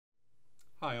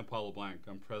Hi, I'm Paulo Blank.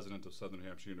 I'm president of Southern New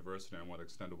Hampshire University, and I want to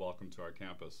extend a welcome to our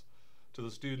campus. To the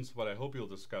students, what I hope you'll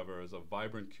discover is a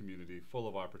vibrant community full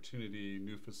of opportunity,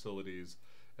 new facilities,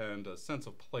 and a sense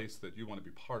of place that you want to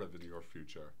be part of in your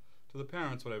future. To the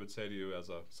parents, what I would say to you as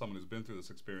someone who's been through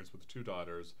this experience with 2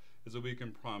 daughters is that we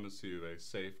can promise you a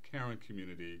safe, caring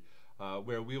community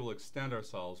where we will extend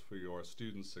ourselves for your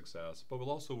students' success, but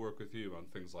we'll also work with you on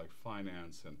things like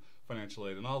finance and financial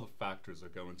aid and all the factors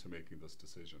that go into making this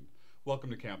decision.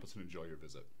 Welcome to campus and enjoy your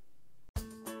visit.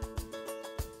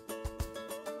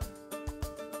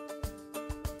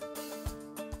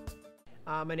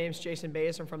 My name is Jason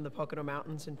Bays. I'm from the Pocono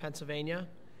Mountains in Pennsylvania,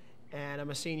 and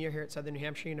I'm a senior here at Southern New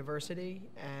Hampshire University,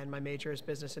 and my major is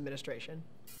business administration.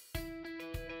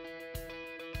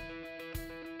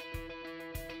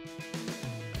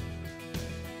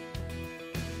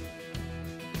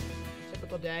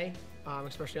 Typical day,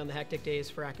 especially on the hectic days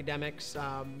for academics,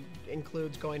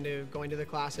 includes going to the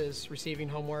classes, receiving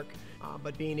homework,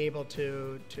 but being able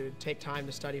to take time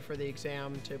to study for the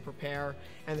exam, to prepare,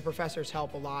 and the professors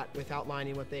help a lot with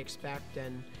outlining what they expect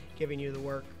and giving you the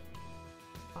work.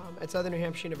 At Southern New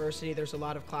Hampshire University, there's a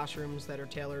lot of classrooms that are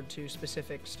tailored to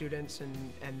specific students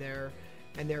and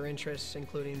their interests,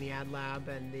 including the ad lab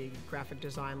and the graphic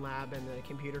design lab and the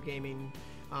computer gaming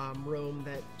room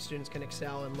that students can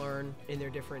excel and learn in their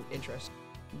different interests.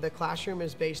 The classroom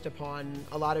is based upon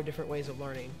a lot of different ways of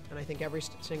learning, and I think every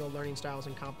single learning style is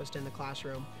encompassed in the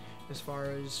classroom as far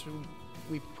as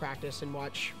we practice and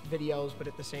watch videos, but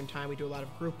at the same time we do a lot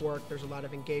of group work. There's a lot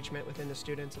of engagement within the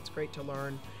students. It's great to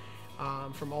learn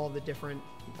from all the different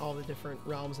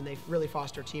realms, and they really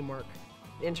foster teamwork.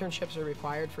 Internships are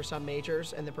required for some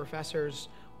majors, and the professors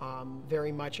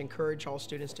very much encourage all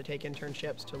students to take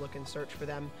internships, to look and search for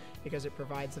them, because it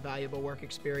provides a valuable work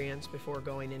experience before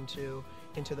going into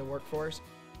the workforce.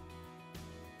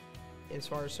 As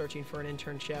far as searching for an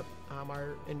internship,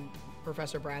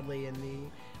 Professor Bradley in the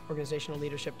Organizational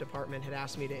Leadership Department had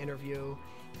asked me to interview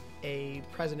a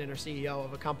president or CEO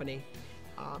of a company.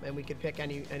 And we could pick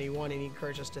any one, and he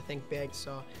encouraged us to think big.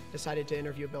 So decided to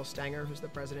interview Bill Stenger, who's the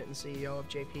president and CEO of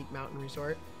Jay Peak Mountain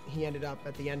Resort. He ended up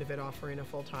at the end of it offering a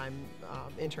full-time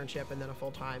internship and then a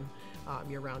full-time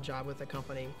year-round job with the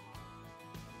company.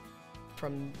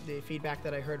 From the feedback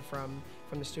that I heard from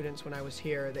the students when I was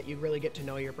here, that you really get to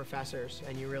know your professors,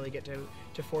 and you really get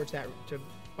to forge that, to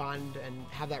bond and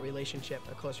have that relationship,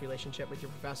 a close relationship with your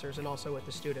professors, and also with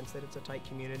the students, that it's a tight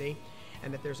community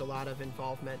and that there's a lot of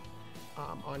involvement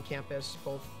on campus,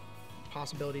 both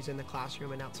possibilities in the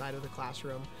classroom and outside of the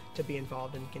classroom, to be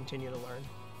involved and continue to learn.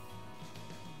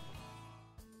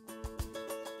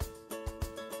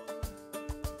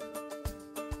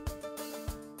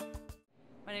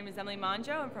 My name is Emily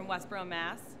Monjo. I'm from Westboro,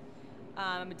 Mass.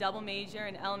 I'm a double major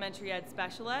in elementary ed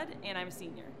special ed, and I'm a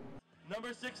senior.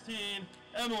 Number 16,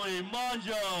 Emily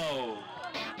Monjo.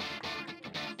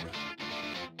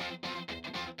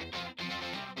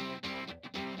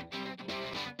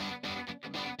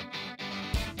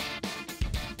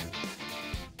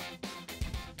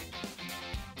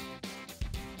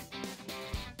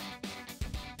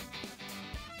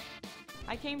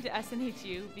 I came to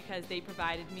SNHU because they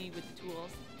provided me with the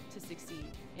tools to succeed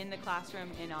in the classroom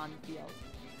and on the field.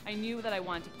 I knew that I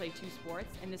wanted to play 2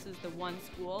 sports, and this was the one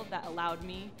school that allowed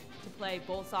me to play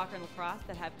both soccer and lacrosse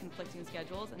that have conflicting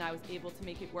schedules, and I was able to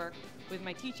make it work with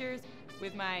my teachers,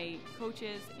 with my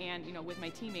coaches, and with my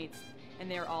teammates, and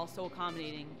they're all so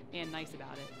accommodating and nice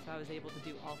about it, so I was able to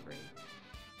do all 3.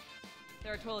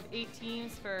 There are a total of 8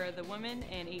 teams for the women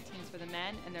and 8 teams for the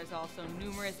men, and there's also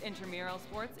numerous intramural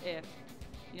sports. If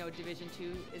Division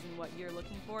II isn't what you're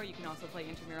looking for, you can also play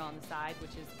intramural on the side,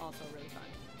 which is also really fun.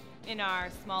 In our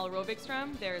small aerobics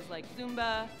room, there's like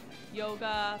Zumba,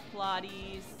 yoga,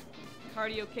 Pilates,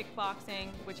 cardio kickboxing,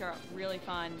 which are really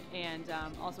fun and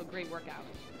also great workout.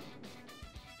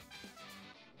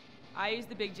 I use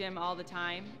the big gym all the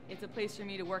time. It's a place for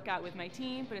me to work out with my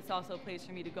team, but it's also a place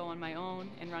for me to go on my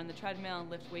own and run the treadmill and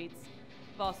lift weights.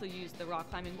 I've also used the rock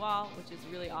climbing wall, which is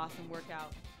a really awesome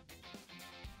workout.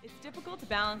 It's difficult to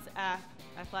balance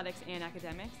athletics and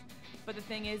academics, but the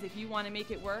thing is, if you want to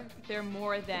make it work, they're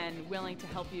more than willing to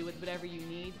help you with whatever you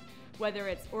need. Whether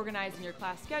it's organizing your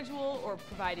class schedule or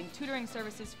providing tutoring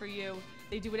services for you,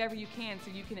 they do whatever you can so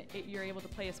you're able to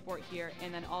play a sport here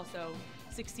and then also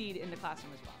succeed in the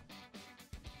classroom as well.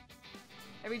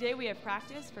 Every day we have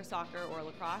practice for soccer or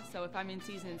lacrosse, so if I'm in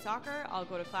season in soccer, I'll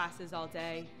go to classes all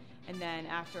day, and then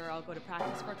after I'll go to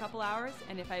practice for a couple hours,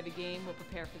 and if I have a game, we'll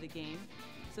prepare for the game.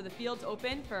 So the field's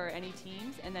open for any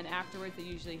teams, and then afterwards they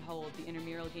usually hold the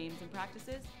intramural games and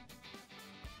practices.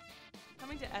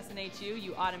 Coming to SNHU,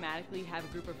 you automatically have a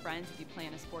group of friends if you play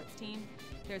on a sports team.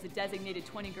 There's a designated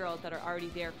 20 girls that are already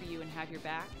there for you and have your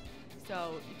back.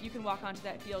 So if you can walk onto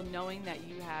that field knowing that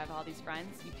you have all these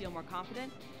friends, you feel more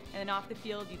confident. And then off the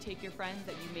field, you take your friends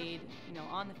that you made,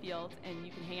 on the field, and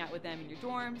you can hang out with them in your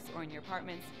dorms or in your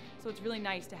apartments. So it's really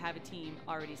nice to have a team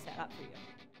already set up for you.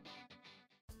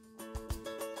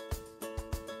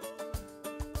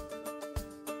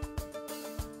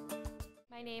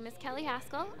 My name is Kelly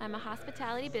Haskell. I'm a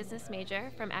hospitality business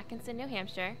major from Atkinson, New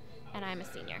Hampshire, and I'm a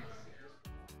senior.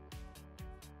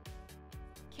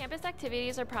 Campus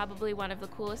activities are probably one of the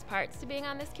coolest parts to being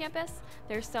on this campus.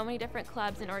 There's so many different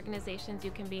clubs and organizations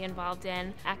you can be involved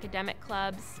in. Academic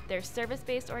clubs, there's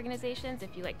service-based organizations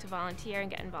if you like to volunteer and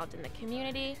get involved in the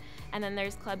community, and then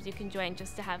there's clubs you can join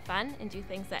just to have fun and do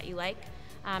things that you like.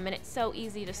 And it's so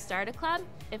easy to start a club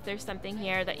if there's something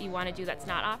here that you want to do that's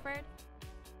not offered.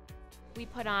 We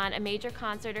put on a major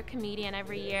concert or comedian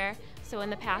every year. So in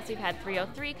the past we've had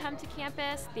 303 come to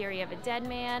campus, Theory of a Dead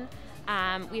Man.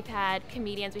 We've had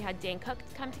comedians, we had Dane Cook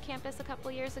come to campus a couple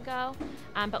years ago,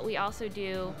 but we also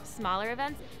do smaller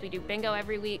events. We do bingo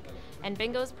every week, and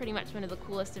bingo is pretty much one of the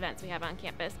coolest events we have on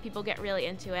campus. People get really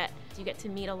into it. You get to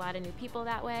meet a lot of new people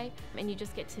that way, and you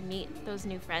just get to meet those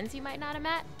new friends you might not have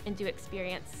met and do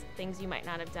experience things you might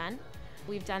not have done.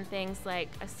 We've done things like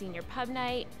a senior pub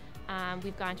night.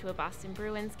 We've gone to a Boston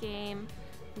Bruins game.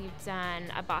 We've done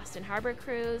a Boston Harbor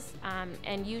cruise,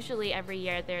 and usually every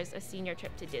year there's a senior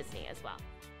trip to Disney as well.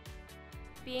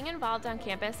 Being involved on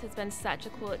campus has been such a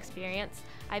cool experience.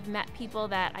 I've met people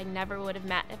that I never would have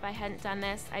met if I hadn't done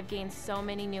this. I've gained so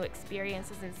many new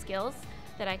experiences and skills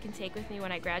that I can take with me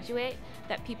when I graduate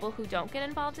that people who don't get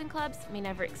involved in clubs may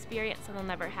never experience and they'll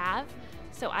never have.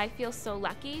 So I feel so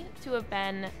lucky to have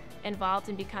been involved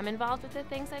and become involved with the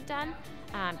things I've done,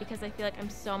 because I feel like I'm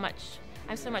so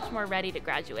much more ready to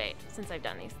graduate since I've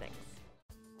done these things.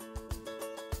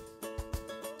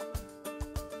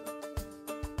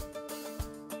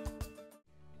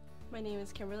 My name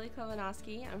is Kimberly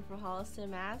Klovanowski. I'm from Holliston,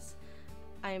 Mass.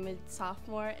 I am a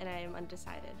sophomore and I am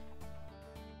undecided.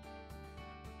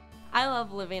 I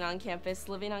love living on campus.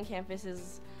 Living on campus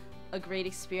is a great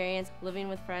experience. Living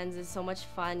with friends is so much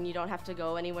fun. You don't have to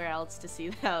go anywhere else to see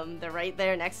them. They're right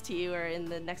there next to you or in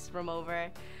the next room over.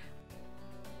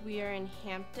 We are in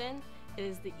Hampton. It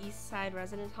is the East Side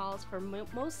residence halls for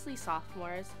mostly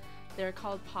sophomores. They're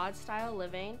called pod style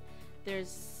living.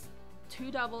 There's 2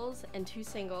 doubles and 2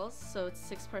 singles, so it's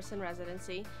 6-person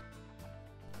residency.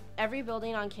 Every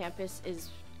building on campus is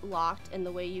locked, and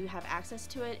the way you have access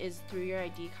to it is through your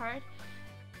ID card.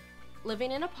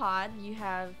 Living in a pod,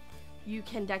 you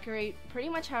can decorate pretty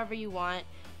much however you want.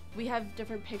 We have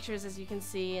different pictures, as you can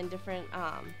see, and different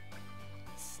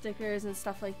stickers and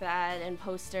stuff like that, and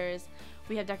posters.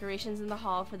 We have decorations in the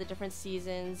hall for the different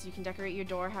seasons. You can decorate your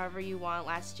door however you want.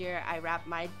 Last year I wrapped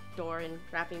my door in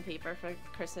wrapping paper for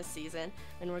Christmas season,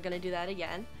 and we're gonna do that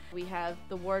again. We have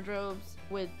the wardrobes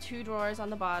with 2 drawers on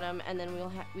the bottom, and then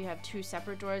we have 2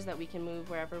 separate drawers that we can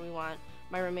move wherever we want.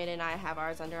 My roommate and I have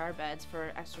ours under our beds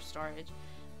for extra storage.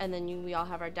 And then we all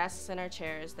have our desks and our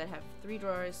chairs that have 3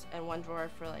 drawers and 1 drawer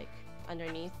for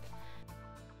underneath.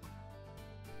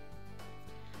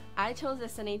 I chose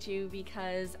SNHU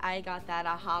because I got that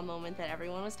aha moment that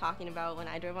everyone was talking about when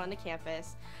I drove onto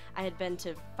campus. I had been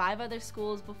to 5 other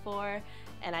schools before,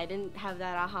 and I didn't have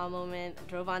that aha moment. I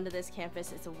drove onto this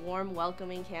campus. It's a warm,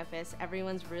 welcoming campus.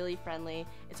 Everyone's really friendly.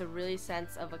 It's a really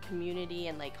sense of a community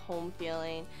and home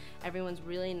feeling. Everyone's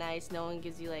really nice. No one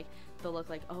gives you the look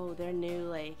oh, they're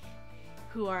new,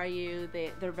 who are you?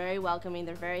 They're very welcoming.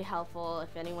 They're very helpful.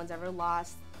 If anyone's ever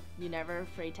lost, you're never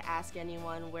afraid to ask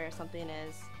anyone where something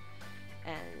is.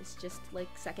 And it's just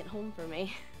second home for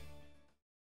me.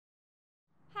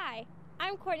 Hi,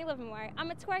 I'm Courtney Livermore. I'm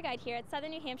a tour guide here at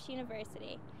Southern New Hampshire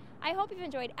University. I hope you've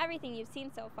enjoyed everything you've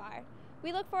seen so far.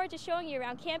 We look forward to showing you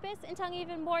around campus and telling you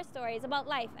even more stories about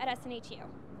life at SNHU.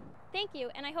 Thank you,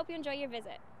 and I hope you enjoy your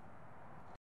visit.